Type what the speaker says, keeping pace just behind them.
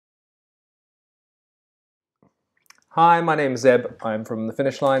Hi, my name is Zeb. I'm from the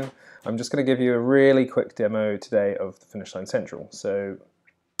Finish Line. I'm just going to give you a really quick demo today of the Finish Line Central. So,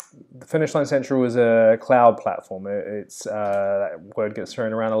 the Finish Line Central is a cloud platform. That word gets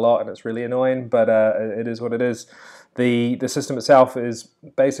thrown around a lot, and it's really annoying, but it is what it is. The system itself is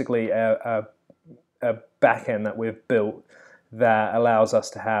basically a backend that we've built that allows us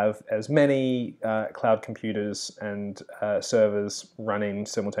to have as many cloud computers and servers running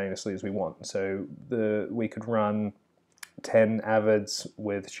simultaneously as we want. So we could run 10 Avids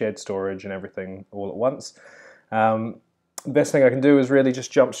with shared storage and everything all at once. The best thing I can do is really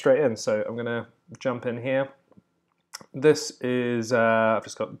just jump straight in. So I'm going to jump in here. This is, I've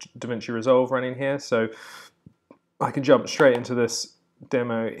just got DaVinci Resolve running here, so I can jump straight into this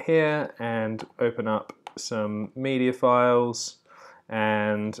demo here and open up some media files,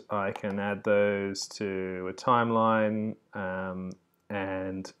 and I can add those to a timeline,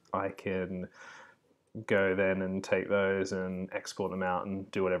 and I can go then and take those and export them out and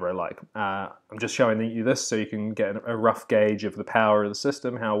do whatever I like. I'm just showing you this so you can get a rough gauge of the power of the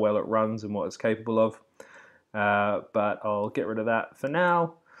system, how well it runs and what it's capable of. But I'll get rid of that for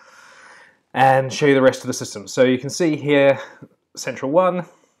now and show you the rest of the system. So you can see here Central 1,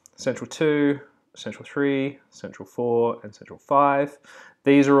 Central 2, Central 3, Central 4, and Central 5.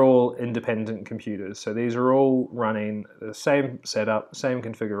 These are all independent computers. So these are all running the same setup, same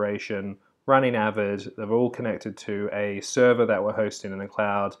configuration, running Avid. They're all connected to a server that we're hosting in the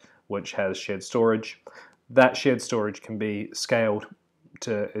cloud, which has shared storage. That shared storage can be scaled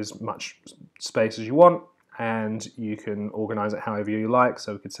to as much space as you want, and you can organize it however you like.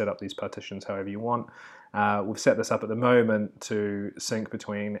 So we could set up these partitions however you want. We've set this up at the moment to sync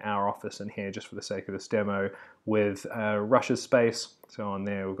between our office and here, just for the sake of this demo, with Russia's space. So on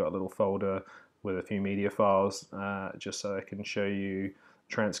there we've got a little folder with a few media files, just so I can show you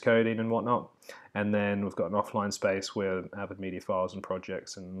transcoding and whatnot. And then we've got an offline space where Avid Media files and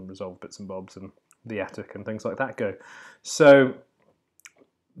projects and Resolve bits and bobs and the attic and things like that go. So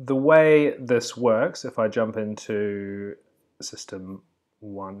the way this works, if I jump into system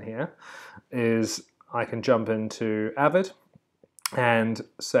 1 here, is I can jump into Avid and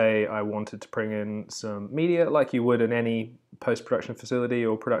say I wanted to bring in some media like you would in any post-production facility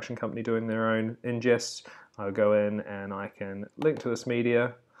or production company doing their own ingests. I'll go in and I can link to this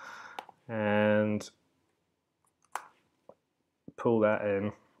media and pull that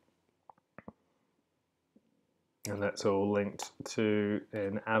in. And that's all linked to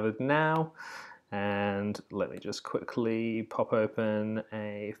in Avid now. And let me just quickly pop open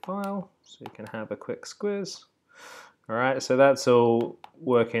a file so you can have a quick squiz. All right, so that's all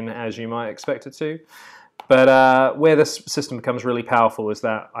working as you might expect it to. But where this system becomes really powerful is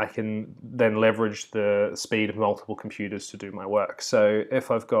that I can then leverage the speed of multiple computers to do my work. So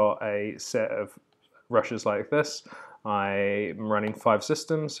if I've got a set of rushes like this, I'm running 5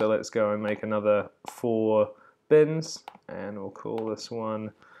 systems. So let's go and make another 4 bins, and we'll call this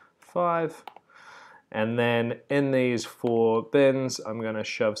one 5. And then in these 4 bins, I'm going to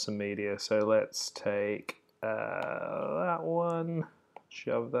shove some media. So let's take that one,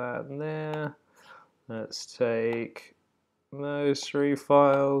 shove that in there. Let's take those 3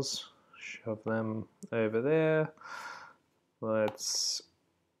 files, shove them over there. Let's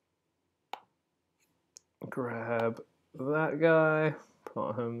grab that guy,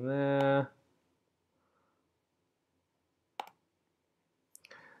 put him there.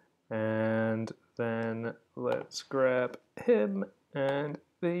 And then let's grab him and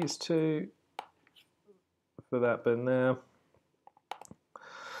these 2 for that bin there.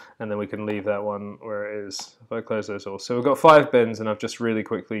 And then we can leave that one where it is if I close those all. So we've got 5 bins, and I've just really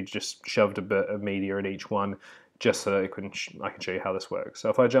quickly just shoved a bit of media in each one just so that I can show you how this works.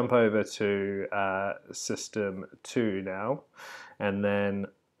 So if I jump over to system 2 now, and then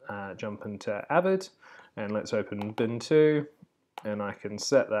jump into Avid, and let's open bin 2, and I can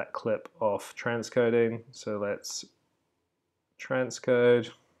set that clip off transcoding. So let's transcode,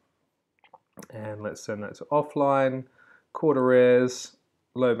 and let's send that to offline, quarter res,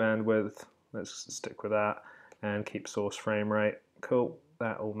 low bandwidth, let's stick with that, and keep source frame rate. Cool,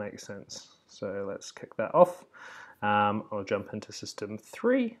 that all makes sense. So let's kick that off. I'll jump into system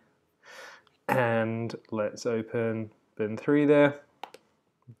 3, and let's open bin 3 there,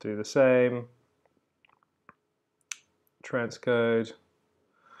 do the same, transcode,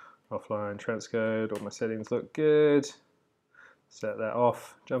 offline, transcode, all my settings look good, set that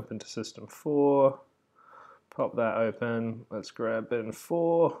off, jump into system 4, pop that open, let's grab bin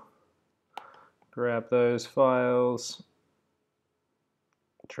 4, grab those files,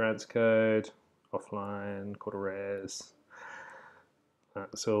 transcode, offline, quarter res,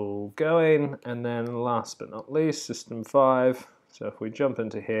 that's all going. And then last but not least, system 5. So if we jump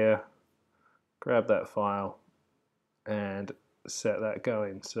into here, grab that file and set that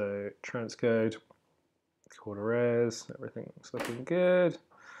going. So transcode, quarter res, everything looks looking good,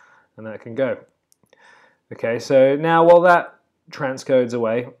 and that can go. Okay, so now while that transcodes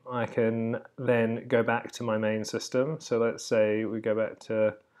away, I can then go back to my main system. So let's say we go back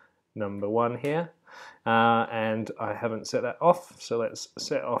to number 1 here, and I haven't set that off, so let's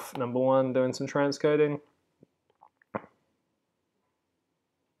set off number 1 doing some transcoding.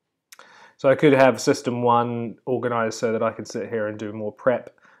 So I could have system 1 organized so that I could sit here and do more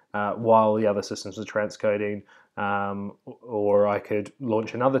prep while the other systems are transcoding, or I could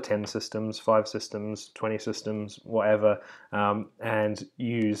launch another 10 systems, 5 systems, 20 systems, whatever, and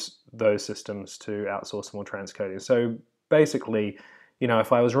use those systems to outsource more transcoding. So basically, you know,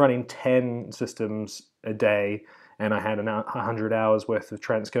 if I was running 10 systems a day and I had 100 hours worth of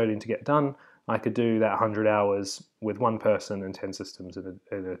transcoding to get done, I could do that 100 hours with 1 person and 10 systems in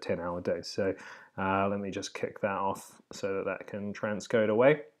a 10-hour day. So let me just kick that off so that that can transcode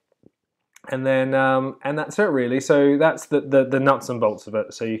away. And then, and that's it really. So that's the nuts and bolts of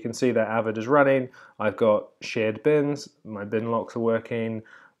it. So you can see that Avid is running. I've got shared bins. My bin locks are working.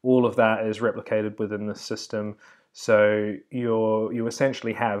 All of that is replicated within the system. So you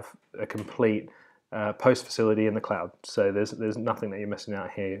essentially have a complete post facility in the cloud. So there's nothing that you're missing out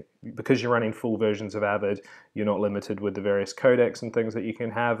here. Because you're running full versions of Avid, you're not limited with the various codecs and things that you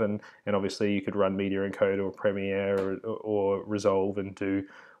can have. And obviously you could run Media Encoder or Premiere or Resolve and do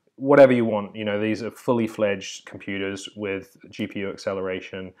whatever you want. You know, these are fully fledged computers with GPU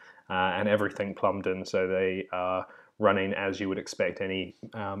acceleration and everything plumbed in, so they are running as you would expect any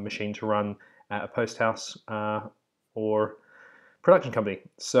machine to run at a post house or production company.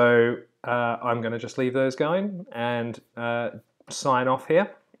 So I'm going to just leave those going and sign off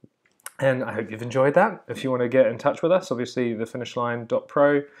here. And I hope you've enjoyed that. If you want to get in touch with us, obviously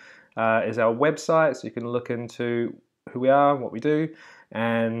thefinishline.pro is our website, so you can look into who we are, what we do.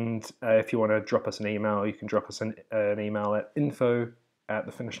 And if you want to drop us an email, you can drop us an email at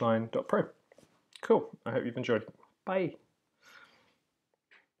info@thefinishline.pro. Cool. I hope you've enjoyed. Bye.